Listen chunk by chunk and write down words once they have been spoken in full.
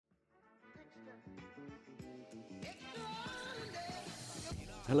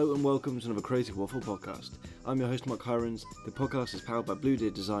Hello and welcome to another Creative Waffle podcast. I'm your host Mark Hirons. The podcast is powered by Blue Deer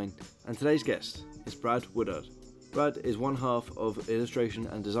Design, and today's guest is Brad Woodard. Brad is one half of illustration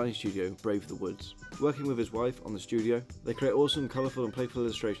and design studio Brave the Woods. Working with his wife on the studio, they create awesome, colourful and playful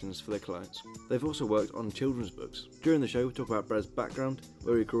illustrations for their clients. They've also worked on children's books. During the show, we talk about Brad's background,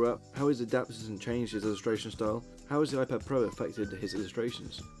 where he grew up, how he's adapted and changed his illustration style, how has the iPad Pro affected his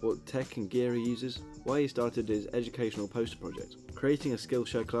illustrations, what tech and gear he uses, why he started his educational poster project, creating a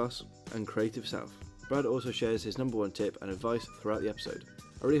Skillshare class, and Creative South. Brad also shares his number one tip and advice throughout the episode.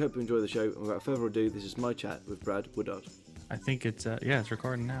 I really hope you enjoy the show, and without further ado, this is my chat with Brad Woodard. I think it's it's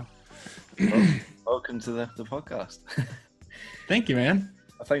recording now. Welcome to the podcast. Thank you, man.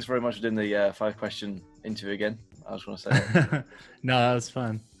 Thanks very much for doing the 5-question interview again. I just want to say that. No, that was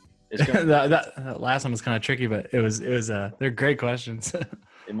fun. That last one was kind of tricky, but it was they're great questions.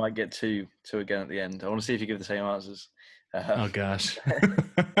 It might get two again at the end. I want to see if you give the same answers. Oh gosh.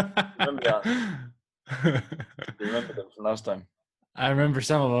 Remember that? Do you remember them from last time? I remember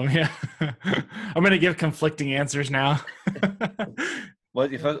some of them. Yeah. I'm gonna give conflicting answers now. Well,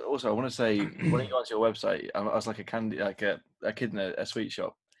 also I want to say, when you go onto your website, I was like a kid in a sweet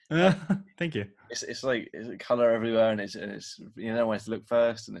shop. Thank you. It's like color everywhere, and it's you know where to look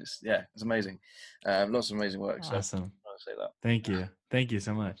first, and it's amazing. Lots of amazing work. So Awesome. I want to say that. Thank you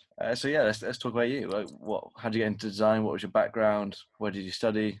so much. Let's talk about you. Like, how did you get into design? What was your background? Where did you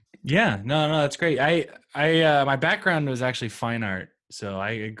study? Yeah, no, that's great. I my background was actually fine art. So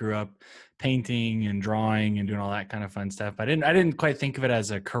I grew up painting and drawing and doing all that kind of fun stuff. I didn't quite think of it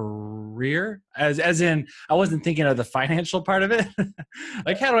as a career, as in I wasn't thinking of the financial part of it.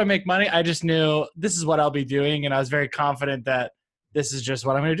 Like, how do I make money? I just knew this is what I'll be doing, and I was very confident that this is just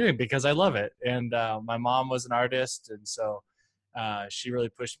what I'm going to do because I love it. And my mom was an artist, and so she really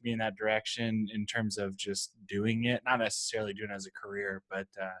pushed me in that direction in terms of just doing it, not necessarily doing it as a career, but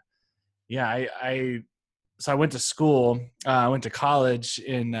So I went to school. I went to college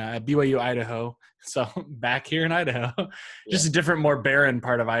in BYU, Idaho. So back here in Idaho, just a different, more barren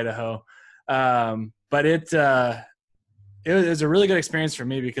part of Idaho. But it was a really good experience for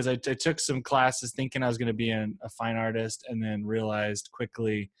me because I took some classes thinking I was going to be a fine artist, and then realized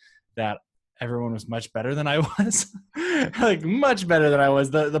quickly that everyone was much better than I was, like much better than I was.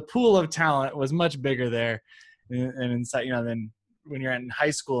 The pool of talent was much bigger there, and inside, then when you're in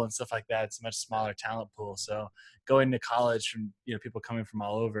high school and stuff like that, it's a much smaller talent pool. So going to college from, people coming from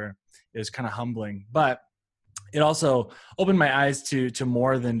all over, it was kind of humbling, but it also opened my eyes to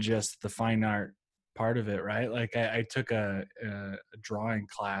more than just the fine art part of it. Right. Like I took a drawing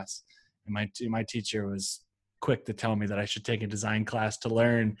class, and my teacher was quick to tell me that I should take a design class to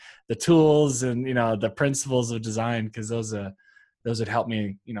learn the tools and, the principles of design. Cause those would help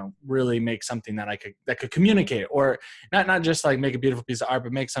me, really make something that could communicate, or not just like make a beautiful piece of art,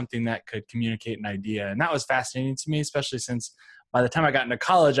 but make something that could communicate an idea. And that was fascinating to me, especially since by the time I got into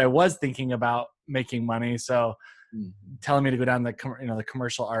college, I was thinking about making money. So telling me to go down the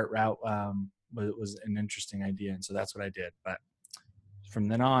commercial art route was an interesting idea. And so that's what I did. But from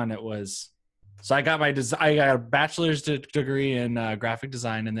then on, so I got I got a bachelor's degree in graphic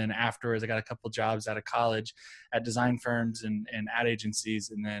design, and then afterwards I got a couple jobs out of college at design firms and ad agencies,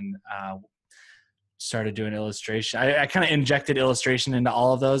 and then started doing illustration. I kind of injected illustration into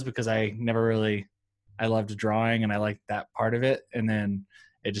all of those because I loved drawing and I liked that part of it, and then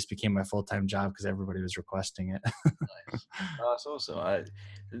it just became my full-time job because everybody was requesting it. Nice. That's awesome.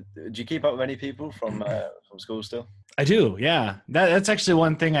 Do you keep up with any people from school still? I do, yeah. That's actually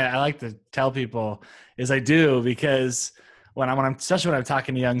one thing I like to tell people is I do, because when I'm especially when I'm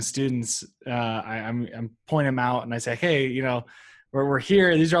talking to young students, I'm pointing them out and I say, hey, we're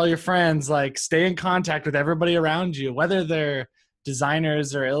here. These are all your friends. Like, stay in contact with everybody around you, whether they're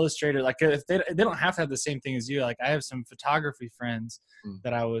designers or illustrators. Like, if they don't have to have the same thing as you. Like, I have some photography friends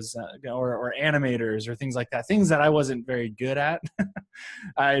that I was or animators or things like that, things that I wasn't very good at.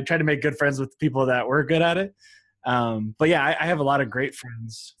 I tried to make good friends with people that were good at it. But yeah, I have a lot of great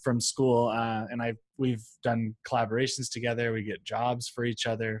friends from school, and we've done collaborations together. We get jobs for each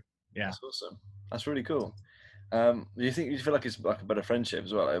other. Yeah, that's awesome. That's really cool. Do you feel like it's like a better friendship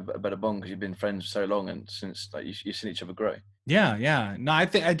as well, like a better bond, because you've been friends for so long and since you've seen each other grow? Yeah. No, I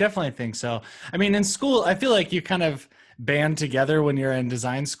definitely think so. I mean, in school, I feel like you kind of band together when you're in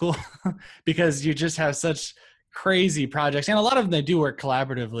design school because you just have such crazy projects, and a lot of them, they do work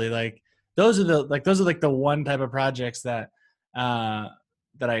collaboratively. Like those are the one type of projects that I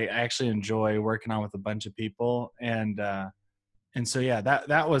actually enjoy working on with a bunch of people. And so, yeah,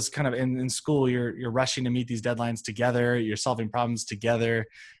 that was kind of in school, you're rushing to meet these deadlines together, you're solving problems together.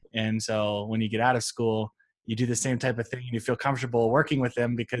 And so when you get out of school, you do the same type of thing and you feel comfortable working with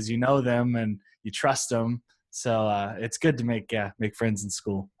them because you know them and you trust them. So it's good to make friends in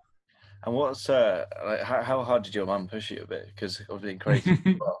school. And what's like, how hard did your mum push you a bit? Because of being creative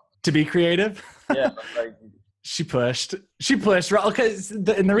as well. To be creative? Yeah, like, She pushed, because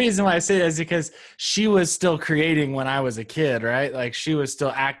and the reason why I say that is because she was still creating when I was a kid, right? Like she was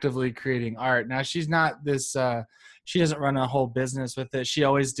still actively creating art. Now she's not this, she doesn't run a whole business with it. She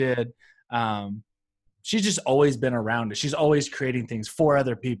always did. She's just always been around it. She's always creating things for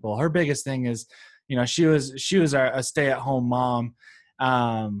other people. Her biggest thing is, she was a stay-at-home mom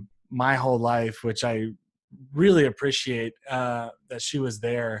my whole life, which I really appreciate that she was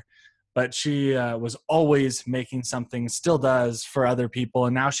there. But she was always making something, still does, for other people.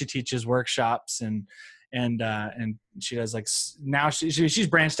 And now she teaches workshops and she does now she's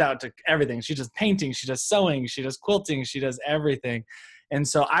branched out to everything. She does painting, she does sewing, she does quilting, she does everything. And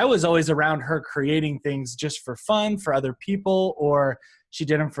so I was always around her creating things just for fun for other people, or she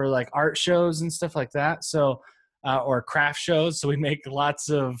did them for like art shows and stuff like that. So or craft shows. So we make lots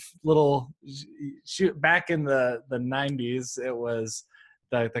of little back in the 90s, it was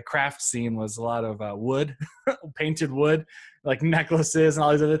the craft scene was a lot of wood, painted wood, like necklaces and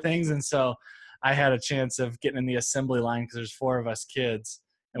all these other things. And so I had a chance of getting in the assembly line because there's 4 of us kids,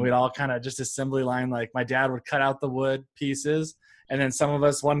 and we'd all kind of just assembly line. Like my dad would cut out the wood pieces, and then some of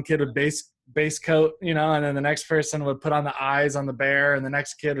us, one kid would base coat, and then the next person would put on the eyes on the bear, and the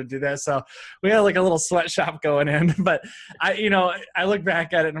next kid would do that. So we had like a little sweatshop going in. But I look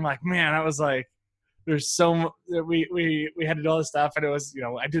back at it and I'm like, man, I was like, there's so we had to do all this stuff, and it was,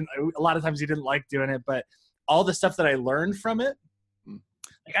 a lot of times you didn't like doing it, but all the stuff that I learned from it,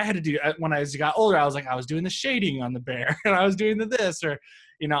 like I had to do when I got older. I was like, I was doing the shading on the bear, and I was doing this, or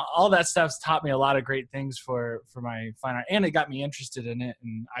all that stuff's taught me a lot of great things for my fine art, and it got me interested in it.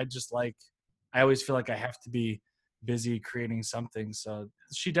 And I always feel like I have to be busy creating something. So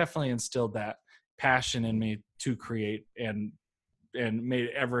she definitely instilled that passion in me to create, and made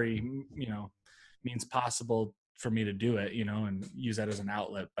every means possible for me to do it, and use that as an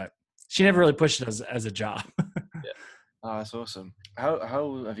outlet. But she never really pushed it as a job. Yeah. Oh, that's awesome.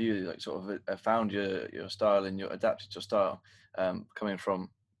 How have you like sort of found your style and adapted your style coming from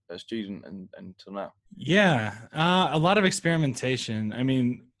a student and until now? Yeah, a lot of experimentation. I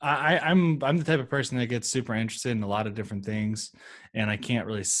mean, I'm the type of person that gets super interested in a lot of different things, and I can't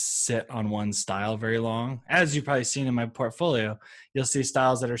really sit on one style very long. As you've probably seen in my portfolio, you'll see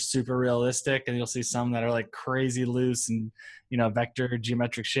styles that are super realistic, and you'll see some that are like crazy loose and vector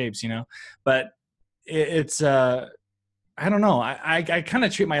geometric shapes. But it's I don't know. I kind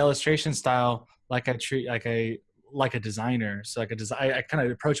of treat my illustration style like I treat like a designer. So I kind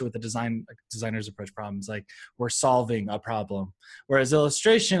of approach it with the designers approach problems. Like we're solving a problem. Whereas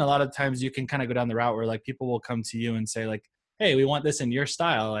illustration, a lot of times you can kind of go down the route where like people will come to you and say like, hey, we want this in your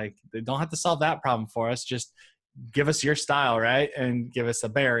style. Like they don't have to solve that problem for us. Just give us your style, right? And give us a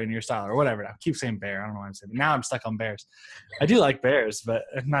bear in your style or whatever. I keep saying bear. I don't know why I'm saying it. Now I'm stuck on bears. I do like bears, but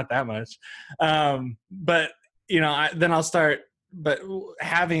not that much. But then I'll start, but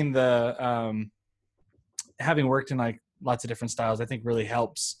having having worked in like lots of different styles, I think really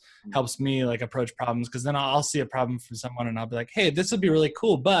helps me like approach problems. Cause then I'll see a problem from someone and I'll be like, hey, this would be really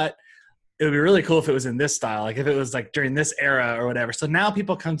cool, but it would be really cool if it was in this style. Like if it was like during this era or whatever. So now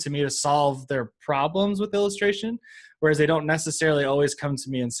people come to me to solve their problems with illustration, whereas they don't necessarily always come to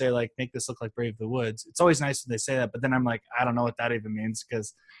me and say like, make this look like Brave the Woods. It's always nice when they say that, but then I'm like, I don't know what that even means.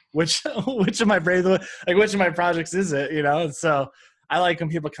 Cause which of my Brave the Woods, like which of my projects is it, And so I like when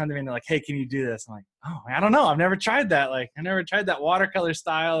people come to me and they're like, hey, can you do this? I'm like, oh, I don't know. I've never tried that. Like I never tried that watercolor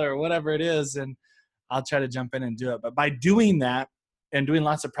style or whatever it is. And I'll try to jump in and do it. But by doing that and doing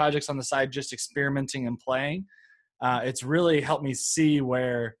lots of projects on the side, just experimenting and playing, it's really helped me see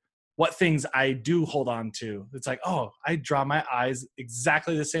what things I do hold on to. It's like, oh, I draw my eyes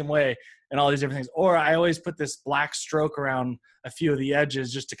exactly the same way and all these different things. Or I always put this black stroke around a few of the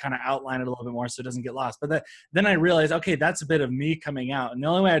edges just to kind of outline it a little bit more so it doesn't get lost. But then I realized, okay, that's a bit of me coming out. And the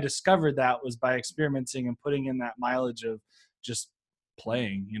only way I discovered that was by experimenting and putting in that mileage of just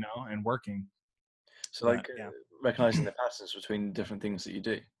playing, and working. So recognizing the patterns between different things that you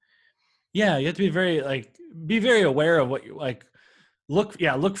do. Yeah, you have to be very aware of what you like. Look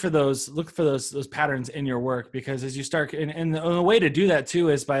for those patterns in your work, because as you start, and the way to do that too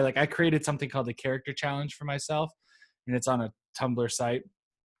is by I created something called the Character Challenge for myself, and it's on a Tumblr site,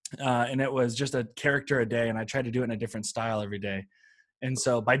 and it was just a character a day, and I tried to do it in a different style every day. And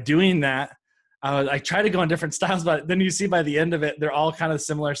so by doing that, I try to go in different styles, but then you see by the end of it, they're all kind of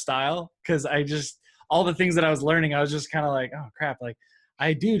similar style, because all the things that I was learning, I was just kind of like, oh crap, like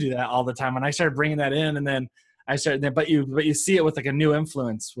I do that all the time. And I started bringing that in, and then I started, but you see it with like a new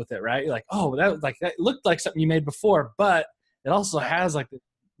influence with it, right? You're like, oh, that looked like something you made before, but it also has like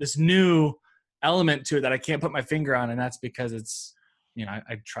this new element to it that I can't put my finger on. And that's because it's,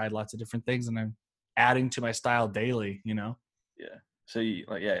 I tried lots of different things, and I'm adding to my style daily, Yeah. So you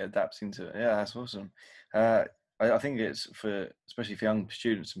adapts into it. Yeah, that's awesome. I think it's especially for young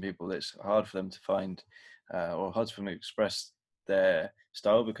students and people, it's hard for them to find, or hard for them to express their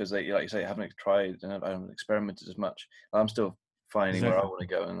style, because they, like you say, haven't tried and haven't experimented as much. I'm still finding where I want to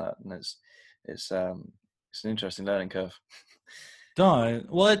go in that, and it's an interesting learning curve.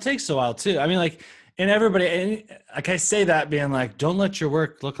 Well, it takes a while too. I mean, like, and everybody, like I say that being like, don't let your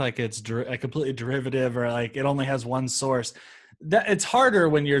work look like it's a completely derivative, or like it only has one source. That it's harder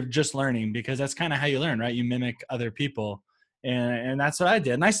when you're just learning, because that's kind of how you learn, right? You mimic other people, and that's what I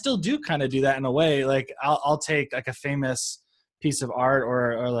did, and I still do kind of do that in a way. Like I'll take like a famous piece of art,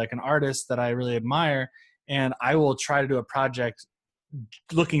 or like an artist that I really admire, and I will try to do a project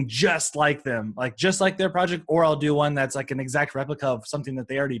looking just like them, like just like their project, or I'll do one that's like an exact replica of something that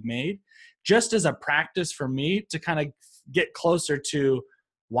they already made, just as a practice for me to kind of get closer to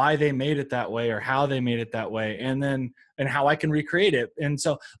why they made it that way, or how they made it that way, and how I can recreate it. And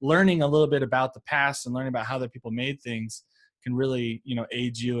so learning a little bit about the past and learning about how other people made things can really,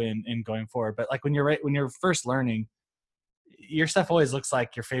 aid you in going forward. But like when you're first learning, your stuff always looks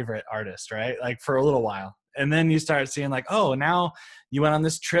like your favorite artist, right? Like for a little while. And then you start seeing like, oh, now you went on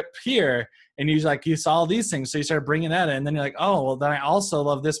this trip here, and you saw all these things. So you start bringing that in, and then you're like, oh, well, then I also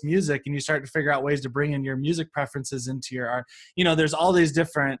love this music. And you start to figure out ways to bring in your music preferences into your art. There's all these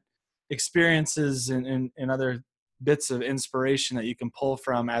different experiences and other bits of inspiration that you can pull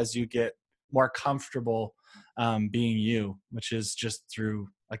from as you get more comfortable being you, which is just through,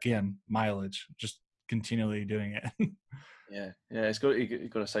 again, mileage, just continually doing it. Yeah, you've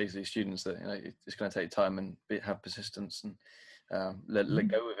got to say to these students that it's going to take time and have persistence, and let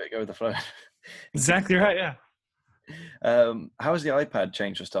go with it, go with the flow. Exactly right. Yeah. How has the iPad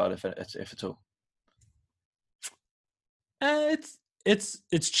changed your style, if at all?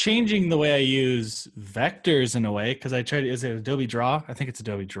 It's changing the way I use vectors in a way, because I tried. Is it Adobe Draw? I think it's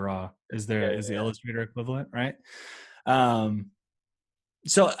Adobe Draw. Is the Illustrator equivalent, right?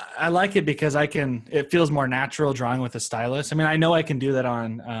 So I like it because it feels more natural drawing with a stylus. I mean, I know I can do that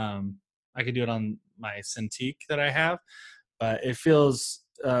on, I can do it on my Cintiq that I have, but it feels,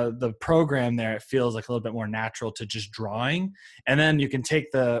 the program there, it feels like a little bit more natural to just drawing. And then you can take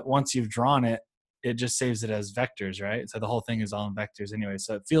once you've drawn it, it just saves it as vectors, right? So the whole thing is all in vectors anyway.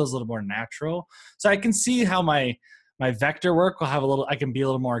 So it feels a little more natural. So I can see how my vector work I can be a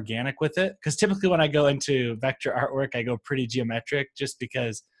little more organic with it. Because typically when I go into vector artwork, I go pretty geometric, just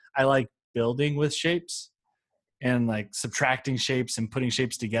because I like building with shapes and like subtracting shapes and putting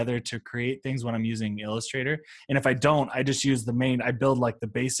shapes together to create things when I'm using Illustrator. And if I don't, I just use I build like the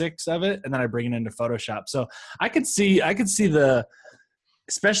basics of it, and then I bring it into Photoshop. So I could see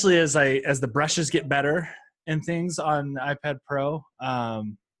especially as the brushes get better and things on the iPad Pro,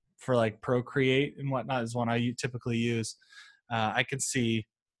 for like Procreate and whatnot is one I typically use. I could see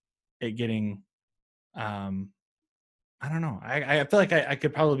it getting, I don't know. I feel like I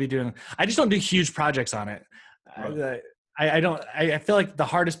could probably be doing, I just don't do huge projects on it. Right. I feel like the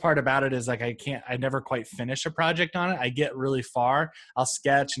hardest part about it is like, I never quite finish a project on it. I get really far. I'll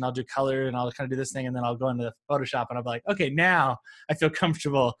sketch and I'll do color and I'll kind of do this thing. And then I'll go into Photoshop and I'll be like, okay, now I feel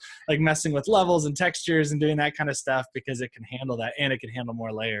comfortable like messing with levels and textures and doing that kind of stuff, because it can handle that and it can handle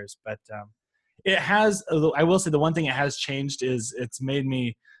more layers. But it has, I will say the one thing it has changed is it's made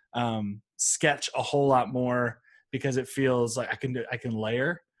me sketch a whole lot more, because it feels like I can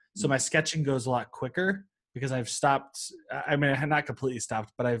layer. So my sketching goes a lot quicker, because I've stopped. I mean, I had not completely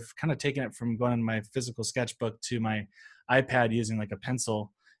stopped, but I've kind of taken it from going in my physical sketchbook to my iPad using like a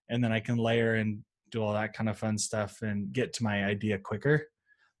pencil, and then I can layer and do all that kind of fun stuff and get to my idea quicker.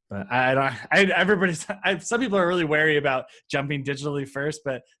 But some people are really wary about jumping digitally first,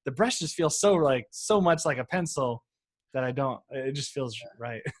 but the brush just feels so much like a pencil that it just feels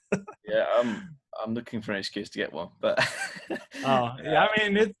right. Yeah. I'm looking for an excuse to get one, but oh yeah, I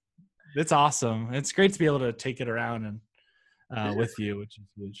mean, it's awesome. It's great to be able to take it around and with you, which is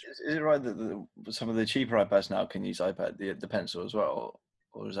huge. Is it right that some of the cheaper iPads now can use the pencil as well,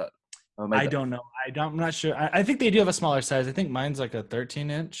 or is that? I don't know. I'm not sure. I think they do have a smaller size. I think mine's like a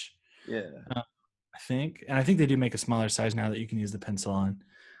 13-inch. Yeah. I think they do make a smaller size now that you can use the pencil on,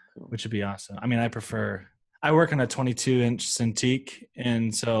 which would be awesome. I mean, I work on a 22-inch Cintiq,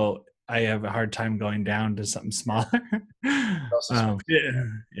 and so I have a hard time going down to something smaller.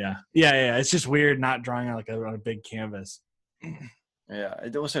 Yeah. It's just weird not drawing on on a big canvas. Yeah.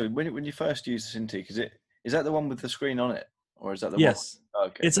 And also, when you first use the Cintiq, is that the one with the screen on it, or is that the one? Yes. Oh,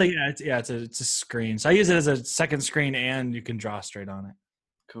 okay. It's like, it's a screen. So I use it as a second screen and you can draw straight on it.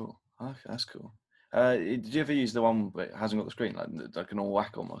 Cool. Okay, that's cool. Did you ever use the one that hasn't got the screen, like an all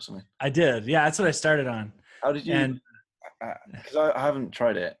Wacom or something? I did. Yeah, that's what I started on. How did you? And Because I haven't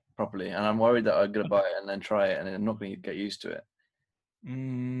tried it properly, and I'm worried that I'm gonna buy it and then try it, and I'm not gonna get used to it.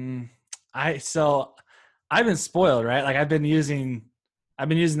 so I've been spoiled, right? Like I've been using the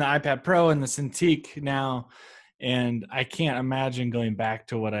iPad Pro and the Cintiq now, and I can't imagine going back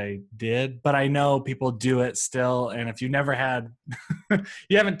to what I did, but I know people do it still. And if you never had,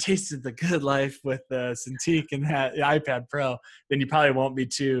 you haven't tasted the good life with the Cintiq and the iPad Pro, then you probably won't be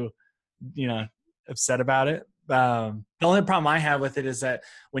too, upset about it. The only problem I have with it is that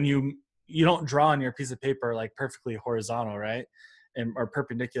when you don't draw on your piece of paper like perfectly horizontal, right? Or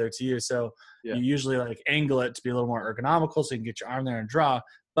perpendicular to you. So you usually like angle it to be a little more ergonomical so you can get your arm there and draw.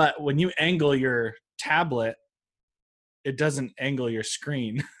 But when you angle your tablet, it doesn't angle your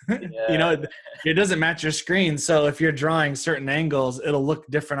screen. It doesn't match your screen. So if you're drawing certain angles, it'll look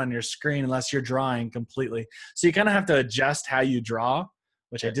different on your screen unless you're drawing completely. So you kind of have to adjust how you draw,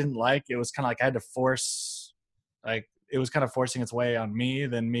 which I didn't like. It was kind of like I had to force, like it was kind of forcing its way on me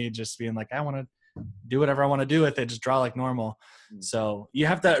than me just being like, I want to do whatever I want to do with it, just draw like normal. So you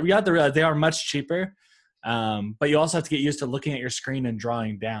have to realize they are much cheaper. But you also have to get used to looking at your screen and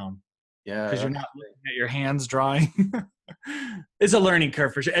drawing down. Yeah. Because you're not looking at your hands drawing. It's a learning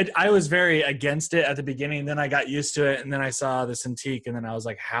curve for sure. I was very against it at the beginning. Then I got used to it. And then I saw the Cintiq. And then I was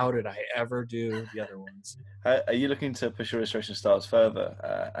like, how did I ever do the other ones? Are you looking to push your illustration styles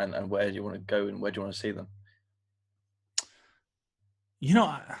further? And where do you want to go and where do you want to see them?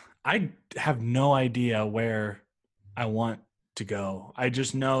 I have no idea where I want to go. I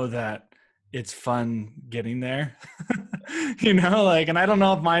just know that it's fun getting there, and I don't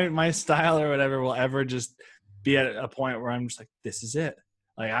know if my style or whatever will ever just be at a point where I'm just like, this is it.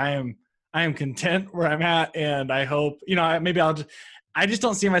 Like I am content where I'm at. And I hope, I just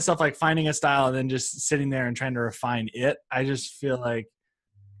don't see myself like finding a style and then just sitting there and trying to refine it. I just feel like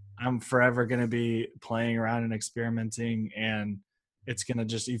I'm forever going to be playing around and experimenting, and it's going to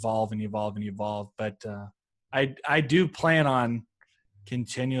just evolve and evolve and evolve. But I do plan on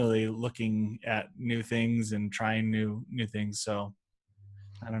continually looking at new things and trying new things. So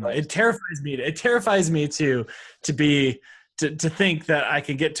I don't know. It terrifies me. It terrifies me to think that I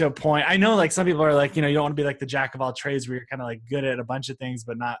can get to a point. I know like some people are like, you don't want to be like the jack of all trades where you're kind of like good at a bunch of things,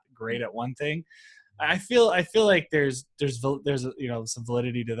 but not great at one thing. I feel like there's some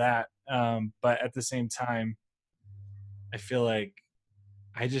validity to that. But at the same time, I feel like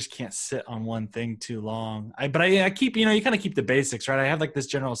I just can't sit on one thing too long. But I keep, you kind of keep the basics, right? I have like this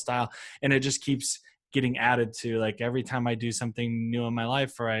general style, and it just keeps getting added to like every time I do something new in my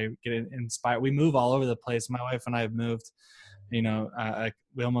life or I get inspired. We move all over the place. My wife and I have moved, of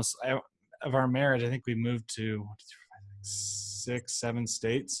our marriage, I think we moved to 6-7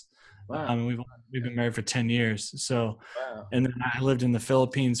 states. Wow. And we've been married for 10 years. So, wow. And then I lived in the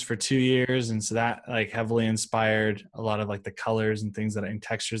Philippines for 2 years. And so that like heavily inspired a lot of like the colors and things and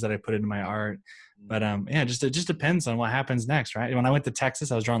textures that I put into my art. But it just depends on what happens next, right? When I went to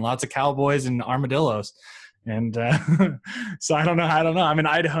Texas, I was drawing lots of cowboys and armadillos. And so I don't know. I'm in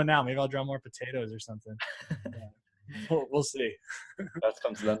Idaho now. Maybe I'll draw more potatoes or something. We'll see. Let's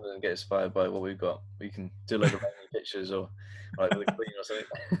come to London and get inspired by what we've got. We can do like random pictures or like with a queen or something.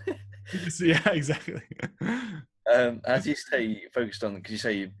 Yeah, exactly. As you stay focused on, because you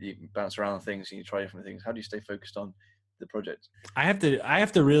say you bounce around things and you try different things, how do you stay focused on the project? I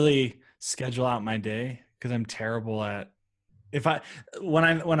have to really schedule out my day, because I'm terrible at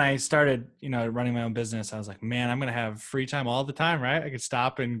when I started, running my own business, I was like, man, I'm going to have free time all the time, right? I could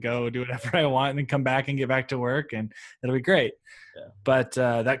stop and go do whatever I want and then come back and get back to work and it'll be great. Yeah. But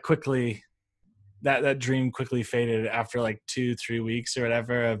that dream quickly faded after like 2-3 weeks or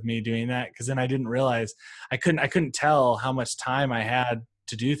whatever of me doing that. Cause then I didn't realize I couldn't tell how much time I had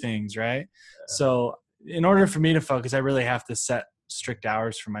to do things. Right. Yeah. So in order for me to focus, I really have to set strict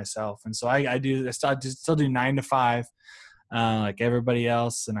hours for myself. And so I still do 9 to 5. Like everybody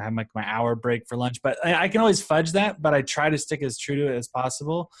else, and I have like my hour break for lunch, but I can always fudge that, but I try to stick as true to it as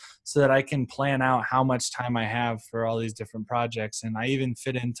possible so that I can plan out how much time I have for all these different projects. And I even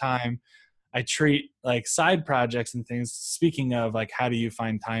fit in time. I treat like side projects and things. Speaking of like, how do you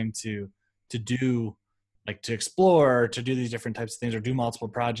find time to do, like to explore, to do these different types of things or do multiple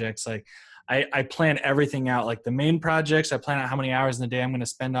projects? Like I plan everything out, like the main projects, I plan out how many hours in the day I'm going to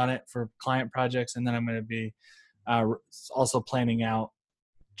spend on it for client projects. And then I'm going to be also planning out,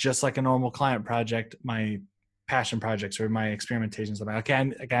 just like a normal client project, my passion projects or my experimentations. I'm like, okay,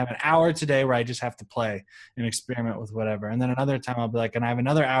 I have an hour today where I just have to play and experiment with whatever. And then another time I'll be like, and I have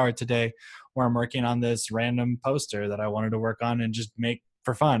another hour today where I'm working on this random poster that I wanted to work on and just make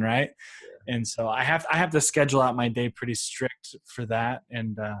for fun. Right. Yeah. And so I have to schedule out my day pretty strict for that.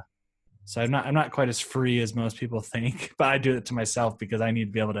 And, so I'm not quite as free as most people think, but I do it to myself because I need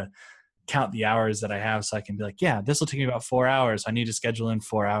to be able to count the hours that I have so I can be like, yeah, this will take me about 4 hours. I need to schedule in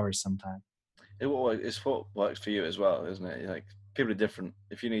 4 hours sometime. It's what works for you as well, isn't it? Like, people are different.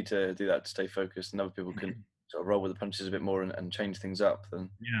 If you need to do that to stay focused and other people can sort of roll with the punches a bit more and change things up, then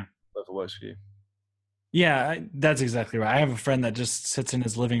yeah, whatever works for you. Yeah, that's exactly right. I have a friend that just sits in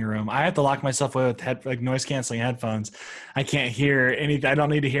his living room. I have to lock myself away with like noise canceling headphones. I can't hear anything. I don't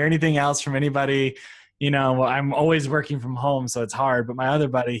need to hear anything else from anybody. You know, I'm always working from home, so it's hard. But my other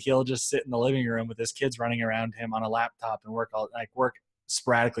buddy, he'll just sit in the living room with his kids running around him on a laptop and work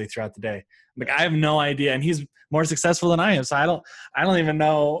sporadically throughout the day. Like, I have no idea, and he's more successful than I am. So I don't even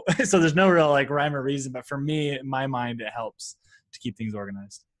know. So there's no real like rhyme or reason. But for me, in my mind, it helps to keep things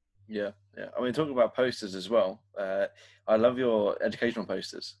organized. Yeah. I mean, talking about posters as well. I love your educational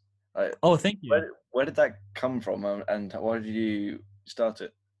posters. Oh, thank you. Where did that come from, and why did you start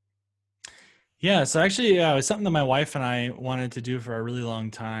it? Yeah, so actually, it was something that my wife and I wanted to do for a really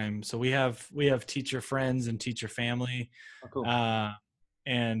long time. So we have teacher friends and teacher family, oh, cool.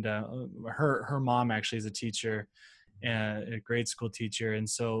 And her mom actually is a teacher, a grade school teacher, and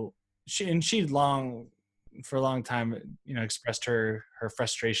so she'd for a long time, you know, expressed her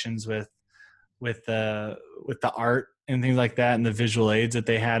frustrations with the art and things like that and the visual aids that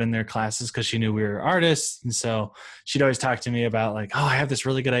they had in their classes, because she knew we were artists. And so she'd always talk to me about like, oh, I have this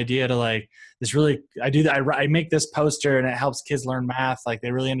really good idea to like this really, I make this poster and it helps kids learn math. Like,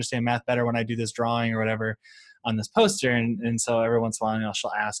 they really understand math better when I do this drawing or whatever on this poster. And so every once in a while, you know,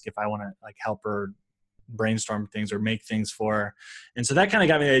 she'll ask if I want to like help her brainstorm things or make things for her. And so that kind of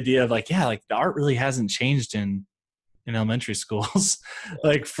got me the idea of like, yeah, like the art really hasn't changed in elementary schools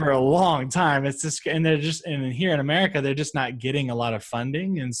like for a long time. It's just, and here in America, they're just not getting a lot of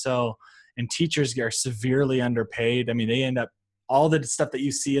funding. And teachers are severely underpaid. I mean, they end up, all the stuff that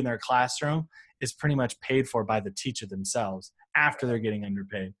you see in their classroom is pretty much paid for by the teacher themselves after they're getting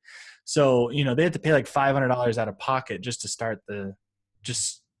underpaid. So, you know, they have to pay like $500 out of pocket just to start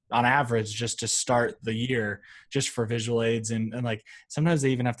on average, just to start the year, just for visual aids. And like, sometimes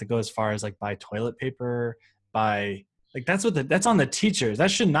they even have to go as far as like buy toilet paper, that's on the teachers.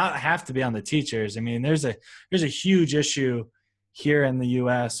 That should not have to be on the teachers. I mean, there's a huge issue here in the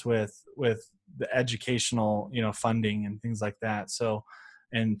US with the educational, you know, funding and things like that. So,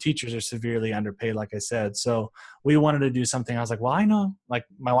 and teachers are severely underpaid, like I said. So we wanted to do something. I was like, well, I know, like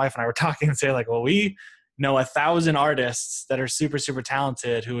my wife and I were talking and say like, well, we know 1,000 artists that are super, super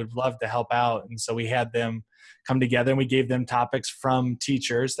talented who would love to help out. And so we had them come together and we gave them topics from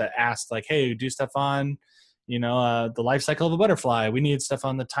teachers that asked like, hey, do stuff on, you know, the life cycle of a butterfly. We need stuff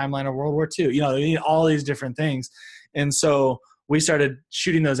on the timeline of World War II. You know, they need all these different things. And so we started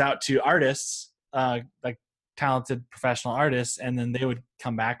shooting those out to artists, like talented professional artists. And then they would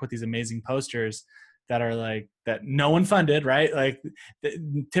come back with these amazing posters that are like, that no one funded, right? Like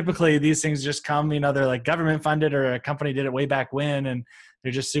typically these things just come, you know, they're like government funded or a company did it way back when, and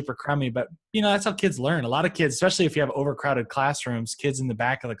they're just super crummy. But, you know, that's how kids learn. A lot of kids, especially if you have overcrowded classrooms, kids in the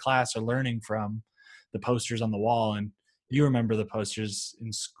back of the class are learning from the posters on the wall. And you remember the posters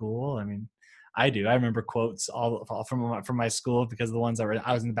in school. I mean, I do. I remember quotes all from my school because of the ones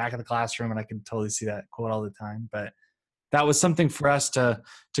I was in the back of the classroom and I could totally see that quote all the time. But that was something for us to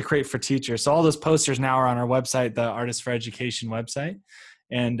create for teachers. So all those posters now are on our website, the Artists for Education website.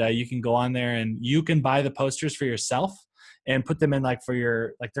 And you can go on there and you can buy the posters for yourself and put them in like for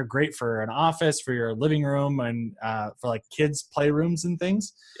your, like they're great for an office, for your living room, and for like kids' playrooms and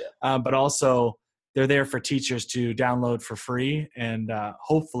things. Yeah. But also they're there for teachers to download for free. And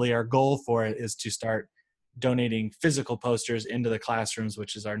hopefully our goal for it is to start donating physical posters into the classrooms,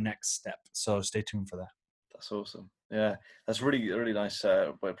 which is our next step. So stay tuned for that. That's awesome. Yeah, that's really, really nice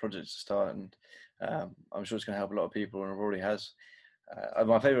project to start. And I'm sure it's going to help a lot of people, and it already has.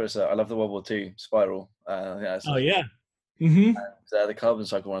 My favorite is I love the World War II spiral. Yeah, mm-hmm. And, the carbon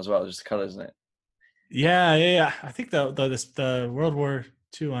cycle one as well, just the color, isn't it? Yeah. I think the World War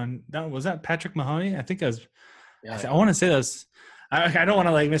II one, was that Patrick Mahoney? I think that was. Yeah, I want to say that was. I don't want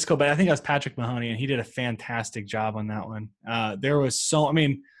to like misquote, but I think that was Patrick Mahoney, and he did a fantastic job on that one. There was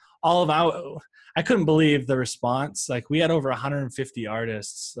I couldn't believe the response. Like we had over 150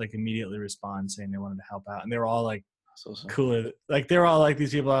 artists like immediately respond saying they wanted to help out, and they were all like cool. Like they were all like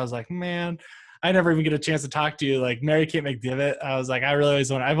these people. I was like, man, I never even get a chance to talk to you. Like Mary Kate McDivitt, I was like, I've always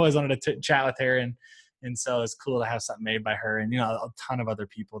wanted to chat with her, and And so it's cool to have something made by her and, a ton of other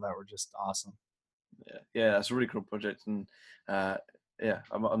people that were just awesome. Yeah, that's a really cool project. And I'm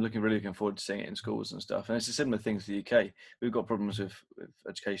really looking forward to seeing it in schools and stuff. And it's a similar thing to the UK. We've got problems with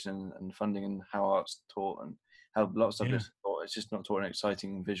education and funding and how art's taught and how a lot of stuff is taught. It's just not taught in an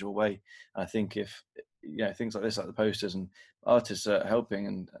exciting visual way. And I think if things like this, like the posters and artists are helping,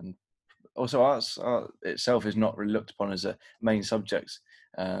 and also art itself is not really looked upon as a main subject.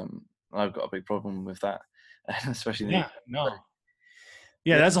 I've got a big problem with that, especially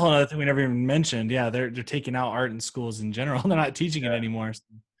Yeah, that's a whole other thing we never even mentioned. Yeah, they're taking out art in schools in general. They're not teaching it anymore. So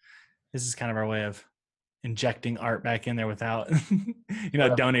this is kind of our way of injecting art back in there without,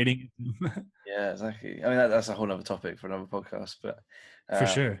 donating. Yeah, exactly. I mean, that's a whole other topic for another podcast, but for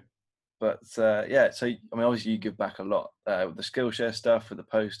sure. But so obviously you give back a lot with the Skillshare stuff, with the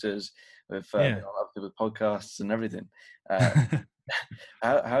posters, with other people's podcasts and everything.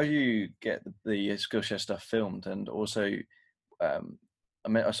 How do you get the Skillshare stuff filmed? And also,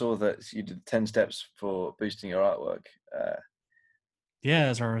 I saw that you did 10 steps for boosting your artwork.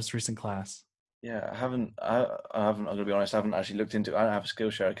 As our most recent class. Yeah, I haven't. I'm gonna be honest. I haven't actually looked into it. I don't have a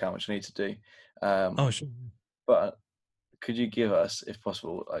Skillshare account, which I need to do. Sure. But could you give us, if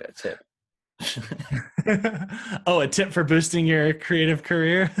possible, like a tip? A tip for boosting your creative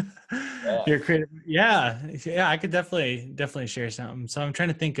career. Your creative. Yeah. I could definitely share something. So I'm trying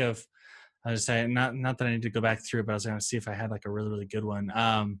to think of. I was saying not that I need to go back through, but I was going to see if I had like a really, really good one.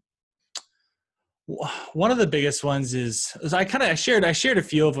 One of the biggest ones is I shared a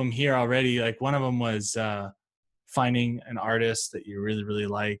few of them here already. Like one of them was finding an artist that you really, really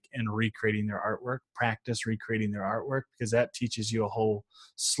like and recreating their artwork. Practice recreating their artwork, because that teaches you a whole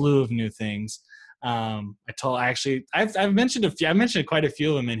slew of new things. I've mentioned a few. I mentioned quite a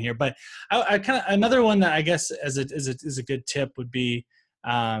few of them in here, but I kind of another one that I guess is a good tip would be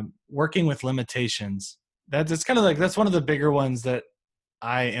working with limitations. That's kind of like, that's one of the bigger ones that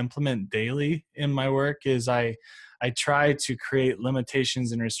I implement daily in my work. Is I try to create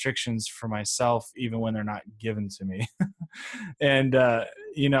limitations and restrictions for myself, even when they're not given to me. And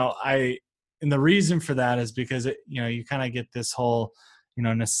and the reason for that is because you kind of get this whole,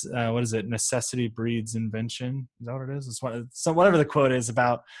 what is it? Necessity breeds invention. Is that what it is? So whatever the quote is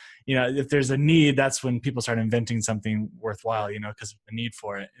about, if there's a need, that's when people start inventing something worthwhile, because of the need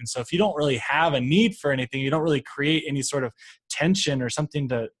for it. And so if you don't really have a need for anything, you don't really create any sort of tension or something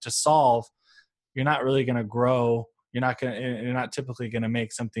to solve, you're not really going to grow. You're not typically going to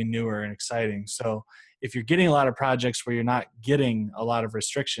make something newer and exciting. So if you're getting a lot of projects where you're not getting a lot of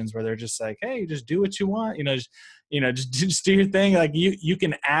restrictions, where they're just like, hey, just do what you want, just do your thing. Like you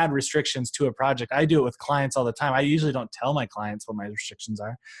can add restrictions to a project. I do it with clients all the time. I usually don't tell my clients what my restrictions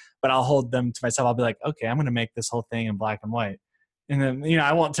are, but I'll hold them to myself. I'll be like, okay, I'm going to make this whole thing in black and white. And then,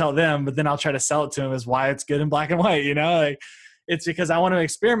 I won't tell them, but then I'll try to sell it to them as why it's good in black and white. Like it's because I want to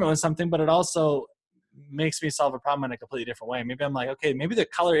experiment with something, but it also makes me solve a problem in a completely different way. Maybe I'm like, okay, maybe the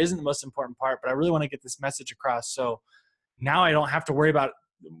color isn't the most important part, but I really want to get this message across. So now I don't have to worry about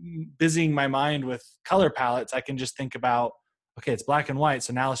busying my mind with color palettes. I can just think about, okay, it's black and white.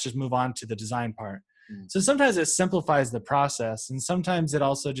 So now let's just move on to the design part. So sometimes it simplifies the process, and sometimes it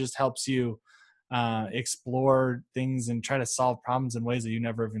also just helps you explore things and try to solve problems in ways that you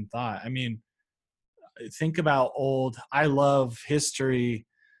never even thought. I mean, think about I love history.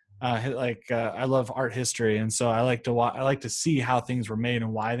 I love art history, and so I like to see how things were made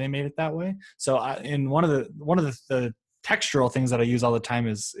and why they made it that way. So in one of the textural things that I use all the time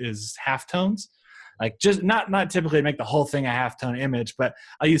is halftones. Like just not typically to make the whole thing a halftone image, but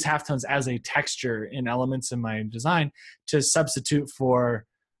I use halftones as a texture in elements in my design to substitute for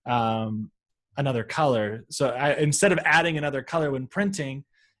another color. So instead of adding another color when printing,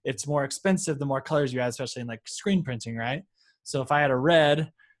 it's more expensive the more colors you add, especially in like screen printing, right? So if I had a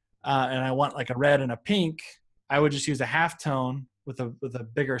red and I want like a red and a pink, I would just use a halftone with a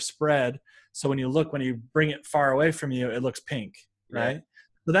bigger spread. So when you bring it far away from you, it looks pink, right? Yeah.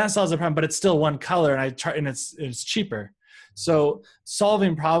 So that solves the problem, but it's still one color, and it's cheaper. So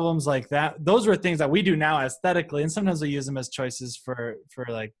solving problems like that, those are things that we do now aesthetically, and sometimes we use them as choices for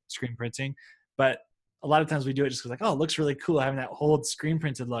like screen printing. But a lot of times we do it just because like, oh, it looks really cool having that whole screen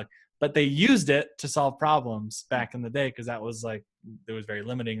printed look. But they used it to solve problems back in the day because that was like, it was very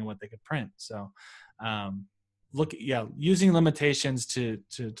limiting in what they could print. So using limitations to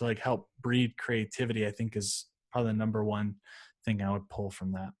like help breed creativity, I think is probably the number one thing I would pull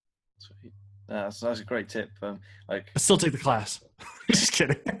from that. Sweet. That's a great tip. I still take the class. Just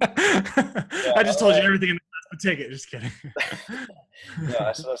kidding. I just told you everything in the class, but take it. Just kidding.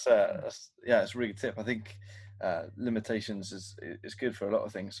 That's a really good tip. I think limitations is good for a lot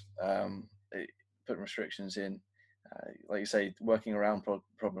of things. putting restrictions in, like you say, working around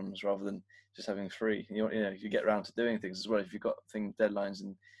problems rather than just having free. You get around to doing things as well. If you've got deadlines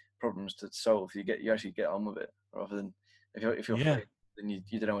and problems to solve, you actually get on with it rather than if you're Yeah. free, then you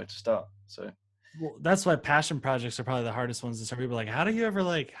don't know where to start. So. Well, that's why passion projects are probably the hardest ones to start. People are like, how do you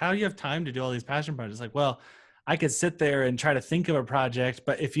have time to do all these passion projects? Like, well, I could sit there and try to think of a project,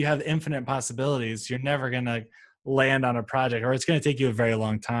 but if you have infinite possibilities, you're never going to land on a project, or it's going to take you a very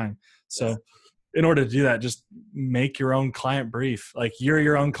long time. So in order to do that, just make your own client brief. Like, you're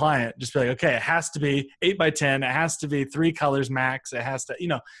your own client. Just be like, okay, it has to be 8x10. It has to be 3 colors max. It has to,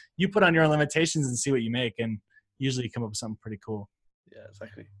 you put on your own limitations and see what you make. And usually you come up with something pretty cool. Yeah,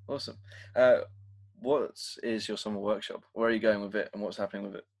 exactly. Awesome. What is your summer workshop? Where are you going with it, and what's happening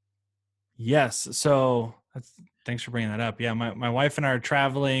with it? Yes. So thanks for bringing that up. Yeah. My wife and I are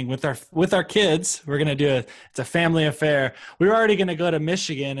traveling with our kids. We're going to it's a family affair. We were already going to go to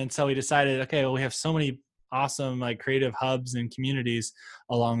Michigan. And so we decided, okay, well, we have so many awesome, like, creative hubs and communities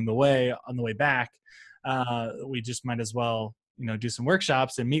along the way, on the way back. We just might as well, do some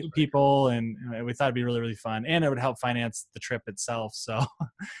workshops and meet with people. And we thought it'd be really, really fun, and it would help finance the trip itself. So,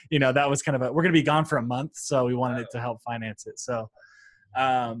 that was kind of we're going to be gone for a month. So we wanted it to help finance it. So,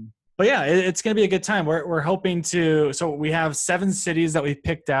 but yeah, it's going to be a good time. We're hoping so we have 7 cities that we've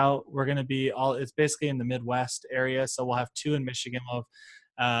picked out. We're going to be it's basically in the Midwest area. So we'll have 2 in Michigan.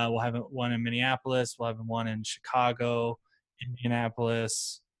 We'll have one in Minneapolis. We'll have one in Chicago,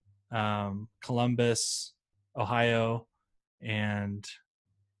 Indianapolis, Columbus, Ohio, and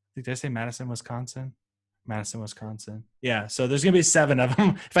did I say Madison, Wisconsin? Madison, Wisconsin. Yeah. So there's going to be 7 of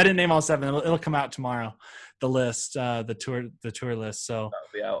them. If I didn't name all 7, it'll come out tomorrow. The list, the tour list. So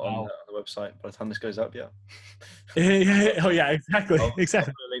that'll be out on the website by the time this goes up. Yeah. Oh yeah, exactly.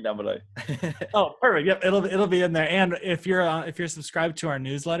 Exactly. I'll link down below. Oh, perfect. Yep. It'll be in there. And if you're subscribed to our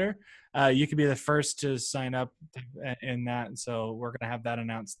newsletter, you can be the first to sign up in that. And so we're going to have that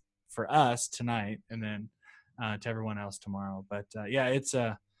announced for us tonight, and then to everyone else tomorrow. But yeah,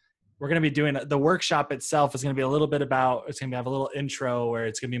 we're going to be doing the workshop itself is going to be a little bit about, it's going to have a little intro where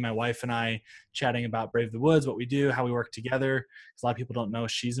it's going to be my wife and I chatting about Brave the Woods, what we do, how we work together. Because a lot of people don't know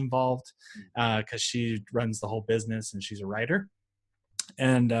she's involved because she runs the whole business and she's a writer.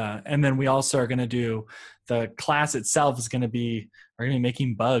 And then we also are going to do, the class itself is going to be, we're going to be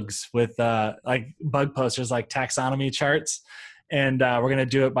making bugs with like bug posters, like taxonomy charts. And we're going to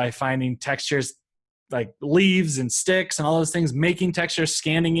do it by finding textures like leaves and sticks and all those things, making textures,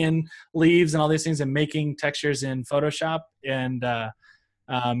 scanning in leaves and all these things, and making textures in Photoshop, and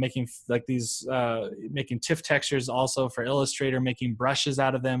making like these, making TIFF textures also for Illustrator, making brushes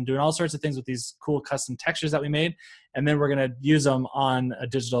out of them, doing all sorts of things with these cool custom textures that we made. And then we're going to use them on a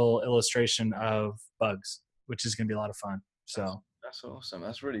digital illustration of bugs, which is going to be a lot of fun. So that's awesome.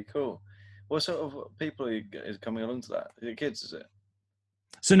 That's really cool. What sort of people is coming along to that? Your kids, is it?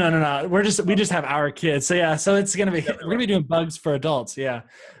 So no. We just have our kids. So yeah, so it's gonna be, we're gonna be doing bugs for adults. Yeah.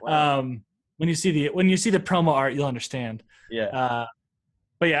 Wow. When you see the promo art, you'll understand. Yeah.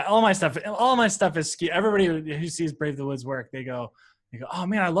 But yeah, all my stuff is skewed. Everybody who sees Brave the Woods work, they go, oh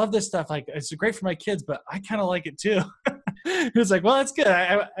man, I love this stuff. Like, it's great for my kids, but I kind of like it too. It's like, well, that's good.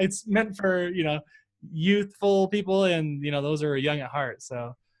 It's meant for, youthful people, and those are young at heart.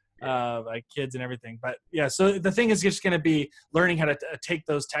 So. Like kids and everything. But yeah, so the thing is just going to be learning how to take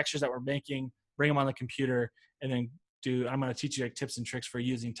those textures that we're making, bring them on the computer, and then I'm going to teach you like tips and tricks for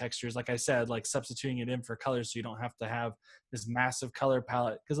using textures. Like I said, like substituting it in for colors, so you don't have to have this massive color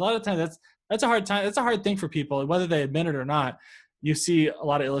palette. Because a lot of times that's a hard time. That's a hard thing for people, whether they admit it or not. You see a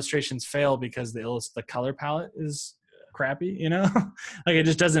lot of illustrations fail because the color palette is crappy, like it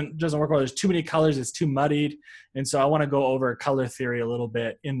just doesn't work well. There's too many colors, it's too muddied. And so I want to go over color theory a little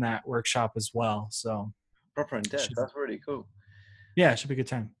bit in that workshop as well. So proper in depth. That's really cool. Yeah, it should be a good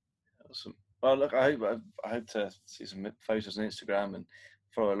time. Awesome. Well, look, I hope to see some photos on Instagram and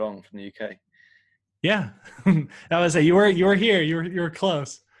follow along from the UK. Yeah. I was say you were here, you were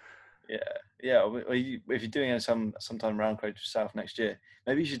close. Yeah. If you're doing it sometime around Creative South next year,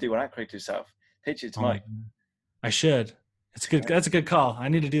 maybe you should do one at Creative South. Pitch it to Mike. I should. That's a good call. I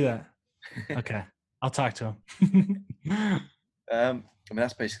need to do that. Okay. I'll talk to him.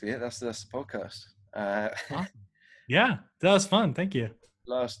 That's basically it. That's the podcast. Awesome. Yeah, that was fun. Thank you.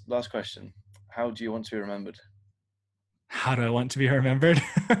 Last question. How do you want to be remembered? How do I want to be remembered?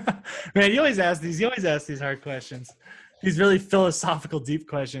 Man, you always ask these hard questions. These really philosophical, deep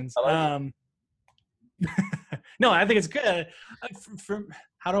questions. No, I think it's good.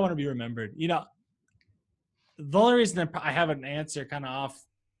 How do I want to be remembered? The only reason that I have an answer kind of off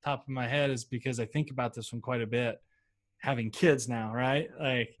the top of my head is because I think about this one quite a bit, having kids now, right?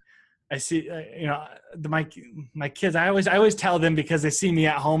 Like, I see, my kids, I always tell them, because they see me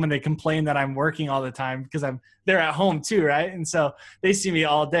at home and they complain that I'm working all the time because they're at home too. Right. And so they see me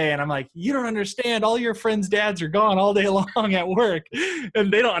all day and I'm like, you don't understand. All your friends' dads are gone all day long at work.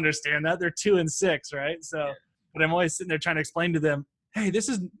 And they don't understand that. They're 2 and 6. Right. So, but I'm always sitting there trying to explain to them, hey, this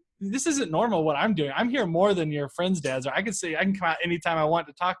isn't normal what I'm doing. I'm here more than your friends' dads are. I can come out anytime I want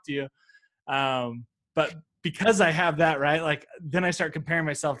to talk to you. But because I have that, right, like then I start comparing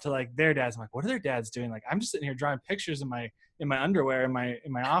myself to like their dads. I'm like, what are their dads doing? Like I'm just sitting here drawing pictures in my underwear in my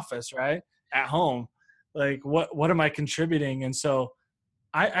office, right, at home. Like what am I contributing? And so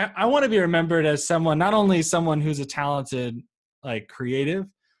I want to be remembered as someone, not only someone who's a talented like creative,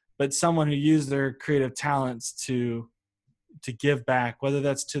 but someone who used their creative talents to give back, whether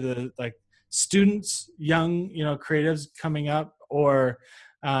that's to the like students, young, creatives coming up, or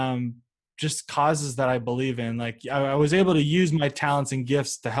just causes that I believe in. Like I was able to use my talents and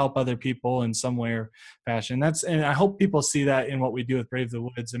gifts to help other people in some way or fashion. And I hope people see that in what we do with Brave the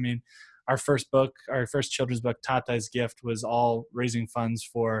Woods. I mean, our first children's book, Tatai's Gift, was all raising funds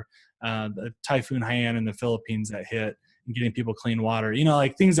for the Typhoon Haiyan in the Philippines that hit, and getting people clean water,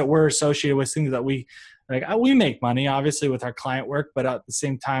 like things that we're associated with, things that we make money obviously with our client work, but at the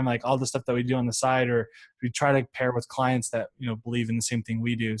same time, like all the stuff that we do on the side, or we try to pair with clients that, believe in the same thing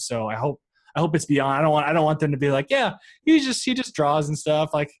we do. So I hope it's beyond. I don't want them to be like, yeah, he just draws and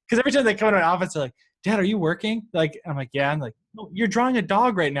stuff. Like, cause every time they come into my office, they're like, Dad, are you working? Like, I'm like, yeah. I'm like, no, you're drawing a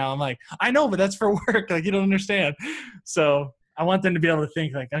dog right now. I'm like, I know, but that's for work. Like, you don't understand. So I want them to be able to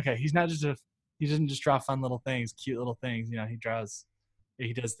think like, okay, he doesn't just draw fun little things, cute little things.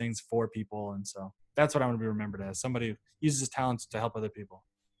 He does things for people. And so that's what I want to be remembered as, somebody who uses his talents to help other people.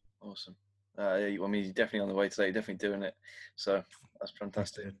 Awesome. I mean, you're definitely on the way today. You're definitely doing it. So that's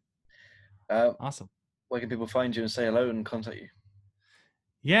fantastic. Awesome. Where can people find you and say hello and contact you?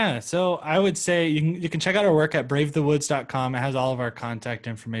 Yeah, so I would say you can check out our work at bravethewoods.com. It has all of our contact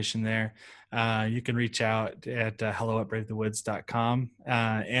information there. You can reach out at hello@bravethewoods.com.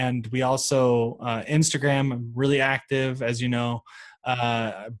 And we also, Instagram, really active, as you know,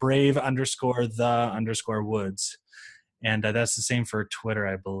 brave_the_woods. And that's the same for Twitter,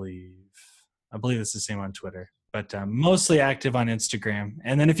 I believe. I believe it's the same on Twitter, but mostly active on Instagram.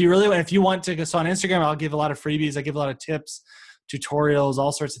 And then if you want to, so on Instagram, I'll give a lot of freebies. I give a lot of tips, tutorials,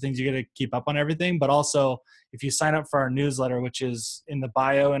 all sorts of things. You got to keep up on everything. But also, if you sign up for our newsletter, which is in the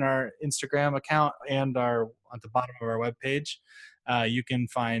bio in our Instagram account and at the bottom of our webpage, you can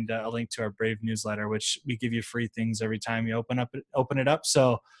find a link to our Brave newsletter, which we give you free things every time you open it up.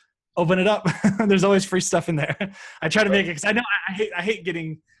 So open it up. There's always free stuff in there. I try to make it, because I know I hate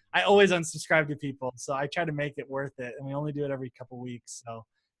getting. I always unsubscribe to people, so I try to make it worth it. And we only do it every couple weeks, so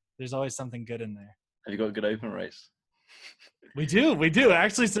there's always something good in there. Have you got a good open rates? We do.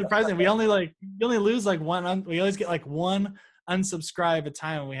 Actually, surprisingly, we only lose like one. We always get like one unsubscribe a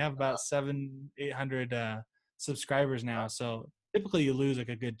time. We have about 700-800 subscribers now. So typically, you lose like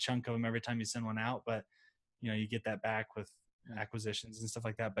a good chunk of them every time you send one out. But you get that back with acquisitions and stuff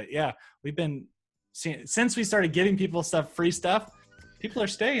like that. But yeah, we've been since we started giving people free stuff. People are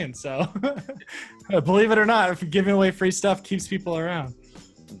staying. So believe it or not, if giving away free stuff keeps people around.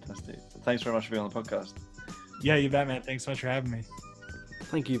 Fantastic. Thanks very much for being on the podcast. Yeah, you bet, man. Thanks so much for having me.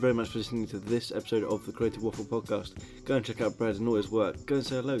 Thank you very much for listening to this episode of the Creative Waffle Podcast. Go and check out Brad and all his work. Go and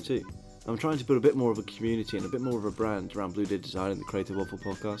say hello too. I'm trying to build a bit more of a community and a bit more of a brand around Blue Deer Design and the Creative Waffle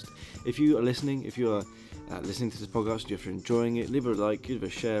Podcast. If you are listening, listening to this podcast, if you're enjoying it, leave a like, give a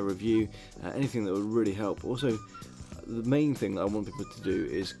share, review, anything that would really help. Also, the main thing that I want people to do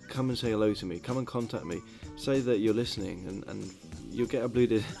is come and say hello to me, come and contact me, say that you're listening, and you'll get a Blue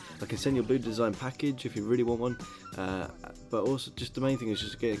Deer. I can send you a Blue Design package if you really want one, but also just the main thing is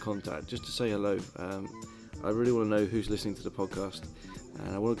just to get in contact, just to say hello. I really want to know who's listening to the podcast,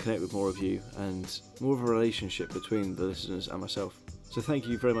 and I want to connect with more of you and more of a relationship between the listeners and myself. So thank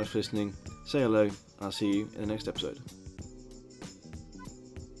you very much for listening. Say hello, and I'll see you in the next episode.